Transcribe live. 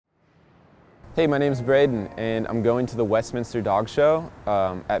Hey, my name's Braden, and I'm going to the Westminster Dog Show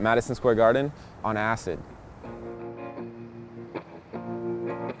at Madison Square Garden on acid.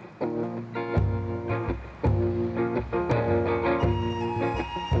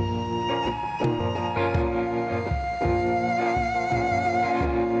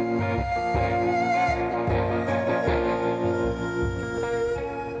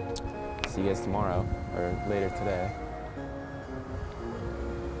 See you guys tomorrow, or later today.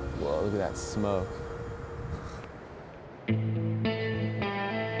 Whoa, look at that smoke.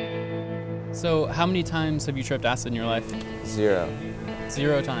 So how many times have you tripped acid in your life? 0.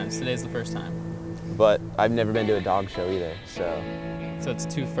 0 times. Today's the first time. But I've never been to a dog show either, so it's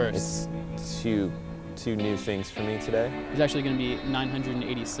 2 firsts. it's two new things for me today. There's actually going to be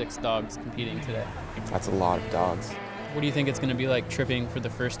 986 dogs competing today. That's a lot of dogs. What do you think it's going to be like tripping for the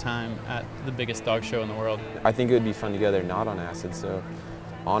first time at the biggest dog show in the world? I think it would be fun to go there not on acid, so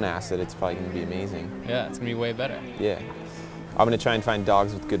on acid it's probably going to be amazing. Yeah, it's going to be way better. Yeah. I'm going to try and find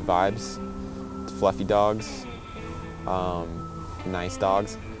dogs with good vibes, fluffy dogs, nice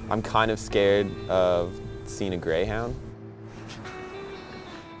dogs. I'm kind of scared of seeing a greyhound.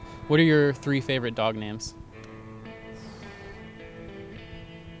 What are your 3 favorite dog names?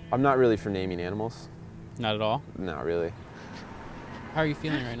 I'm not really for naming animals. Not at all? Not really. How are you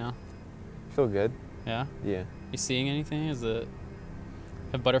feeling right now? I feel good. Yeah? Yeah. You seeing anything?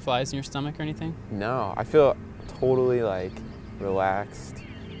 Have butterflies in your stomach or anything? No, I feel totally like relaxed.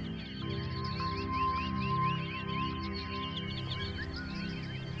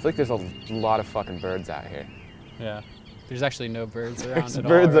 I feel like there's a lot of fucking birds out here. Yeah. There's actually no birds around There's at all.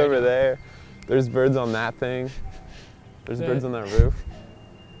 birds right over now. there. There's birds on that thing. There's birds on that roof.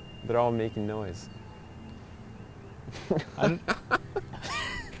 They're all making noise.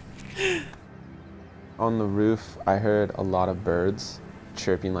 On the roof, I heard a lot of birds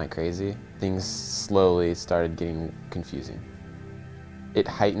chirping like crazy. Things slowly started getting confusing. It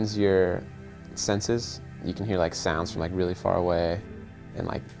heightens your senses. You can hear like sounds from like really far away, and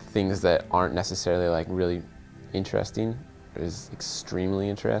like things that aren't necessarily like really interesting is extremely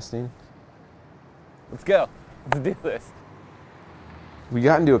interesting. Let's go. Let's do this. We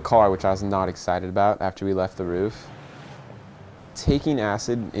got into a car, which I was not excited about after we left the roof. Taking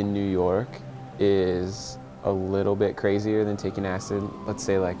acid in New York is a little bit crazier than taking acid, let's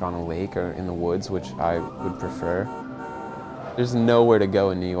say like on a lake or in the woods, which I would prefer. There's nowhere to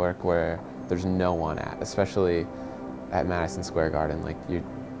go in New York where there's no one at, especially at Madison Square Garden. Like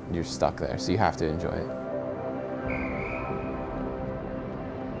you're stuck there, so you have to enjoy it.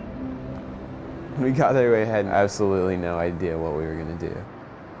 When we got there, we had absolutely no idea what we were gonna do.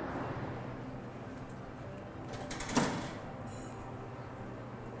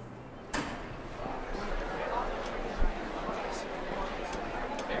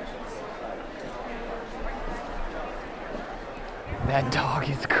 That dog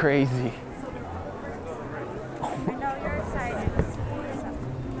is crazy.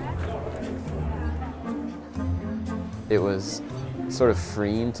 It was sort of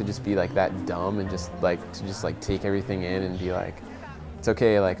freeing to just be like that dumb and just take everything in and be like, it's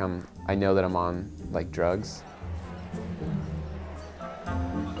okay, like I know that I'm on like drugs.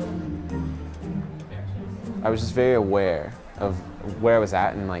 I was just very aware of where I was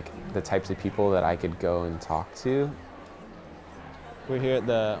at and like the types of people that I could go and talk to. We're here at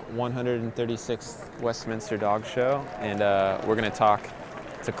the 136th Westminster Dog Show, and we're gonna talk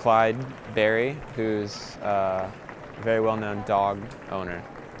to Clyde Berry, who's a very well-known dog owner.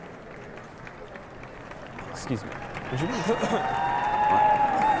 Excuse me.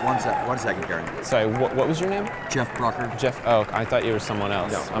 One second, Karen. Sorry, what was your name? Jeff Brucker. Jeff, oh, I thought you were someone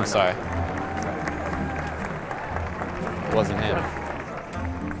else. No, I'm sorry. It wasn't him.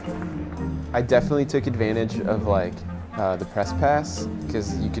 I definitely took advantage of like the press pass,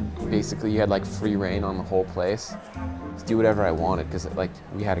 because you had like free reign on the whole place. Just do whatever I wanted, because like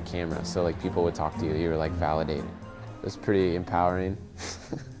we had a camera, so like people would talk to you. You were like validated. It was pretty empowering.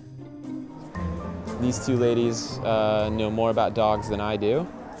 These two ladies know more about dogs than I do.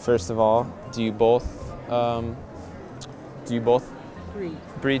 First of all, do you both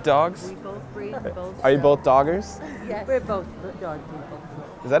breed dogs? We both breed, both. Are you both doggers? Yes. We're both dog people.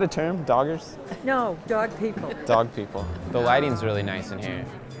 Is that a term, doggers? No, dog people. Dog people. The lighting's really nice in here.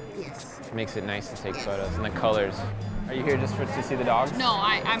 Yes. It makes it nice to take photos, and the colors. Are you here just to see the dogs? No,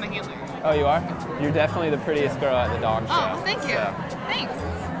 I'm a handler. Oh, you are? You're definitely the prettiest girl at the dog show. Oh, thank you. So. Thanks.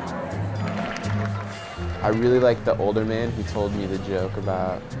 I really like the older man who told me the joke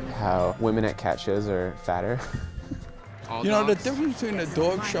about how women at cat shows are fatter. You know, the difference between a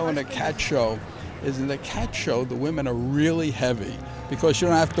dog show and a cat show is in the cat show, the women are really heavy because you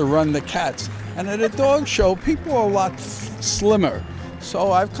don't have to run the cats. And at a dog show, people are a lot slimmer.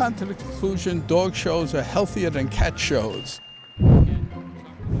 So I've come to the conclusion dog shows are healthier than cat shows.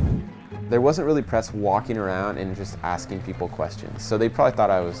 There wasn't really press walking around and just asking people questions. So they probably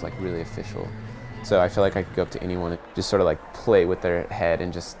thought I was like really official. So I feel like I could go up to anyone and just sort of like play with their head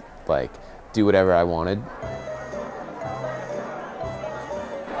and just like do whatever I wanted.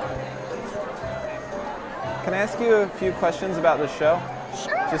 Can I ask you a few questions about the show?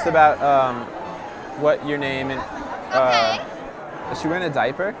 Sure. Just about what your name and... Okay. Is she wearing a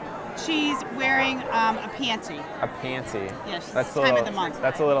diaper? She's wearing a panty. A panty. Yes, That's time of the month.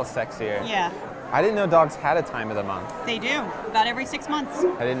 That's a little sexier. Yeah, I didn't know dogs had a time of the month. they do. About every 6 months.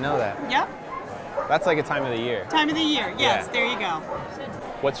 I didn't know that. Yep. That's like a time of the year. Time of the year. Yes, Yeah. there you go.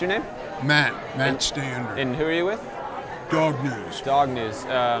 What's your name? Matt Standard. And who are you with? Dog News. Dog News.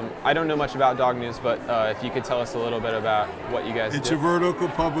 I don't know much about Dog News, but if you could tell us a little bit about what you guys It's do. a vertical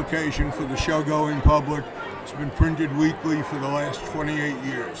publication for the show-going public. It's been printed weekly for the last 28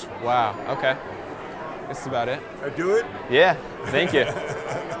 years. Wow, okay. That's about it. I do it? Yeah, thank you.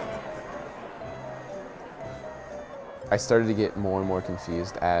 I started to get more and more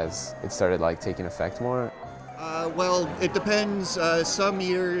confused as it started like taking effect more. Well, it depends. Some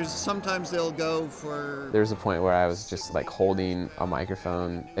years, sometimes they'll go for... There was a point where I was just like holding a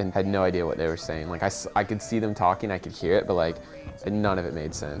microphone and had no idea what they were saying. Like I could see them talking, I could hear it, but like none of it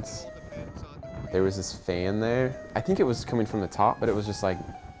made sense. There was this fan there. I think it was coming from the top, but it was just like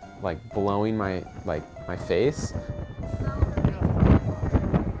blowing my face.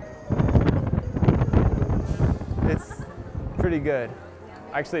 It's pretty good.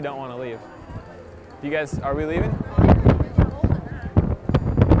 I actually don't want to leave. You guys, are we leaving?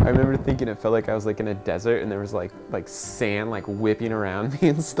 I remember thinking it felt like I was like in a desert and there was like sand like whipping around me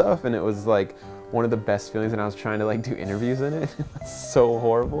and stuff, and it was like one of the best feelings, and I was trying to like do interviews in it. It was so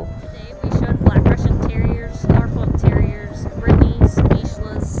horrible. Today we showed Black Russian Terriers, Norfolk Terriers, Brittany's,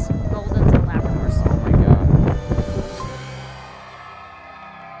 Vizslas, Goldens, and Labradors. Oh my god.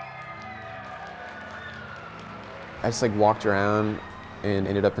 I just like walked around and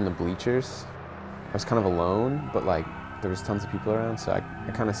ended up in the bleachers. I was kind of alone, but like there was tons of people around, so I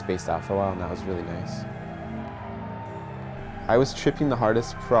kind of spaced out for a while, and that was really nice. I was tripping the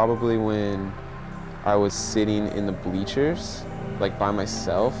hardest probably when I was sitting in the bleachers, like by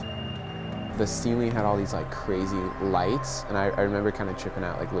myself. The ceiling had all these like crazy lights, and I remember kind of tripping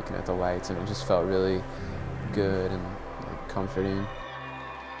out, like looking at the lights, and it just felt really good and like comforting.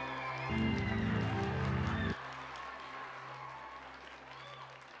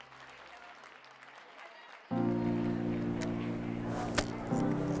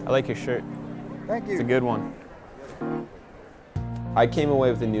 I like your shirt. Thank you. It's a good one. I came away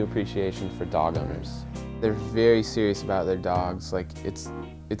with a new appreciation for dog owners. They're very serious about their dogs. Like it's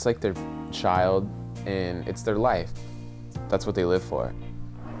like their child, and it's their life. That's what they live for.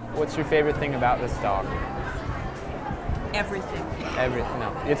 What's your favorite thing about this dog? Everything. Everything.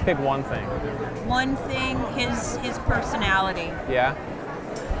 No, let's pick one thing. One thing, his personality. Yeah?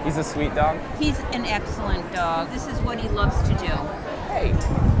 He's a sweet dog? He's an excellent dog. This is what he loves to do. Hey.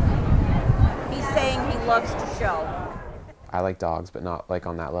 He's saying he loves to show. I like dogs, but not like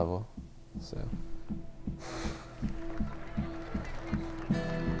on that level, so.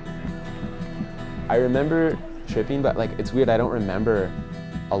 I remember tripping, but like it's weird, I don't remember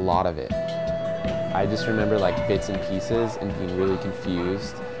a lot of it. I just remember like bits and pieces and being really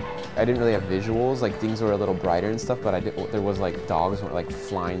confused. I didn't really have visuals, like things were a little brighter and stuff, but there was like dogs were like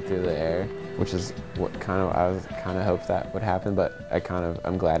flying through the air, which is what I was kind of hoped that would happen, but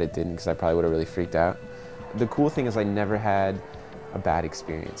I'm glad it didn't, because I probably would have really freaked out. The cool thing is I never had a bad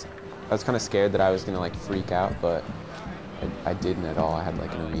experience. I was kind of scared that I was gonna like freak out, but I didn't at all. I had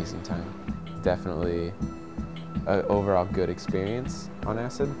like an amazing time. Definitely an overall good experience on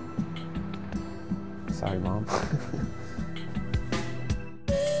acid. Sorry, Mom.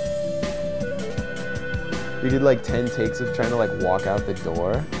 We did like 10 takes of trying to like walk out the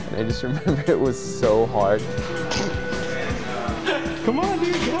door, and I just remember it was so hard. Come on,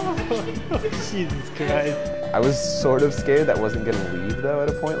 dude, go! Jesus Christ. I was sort of scared that wasn't gonna leave though at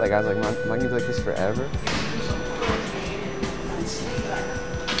a point. Like I was like, am I gonna be like this forever?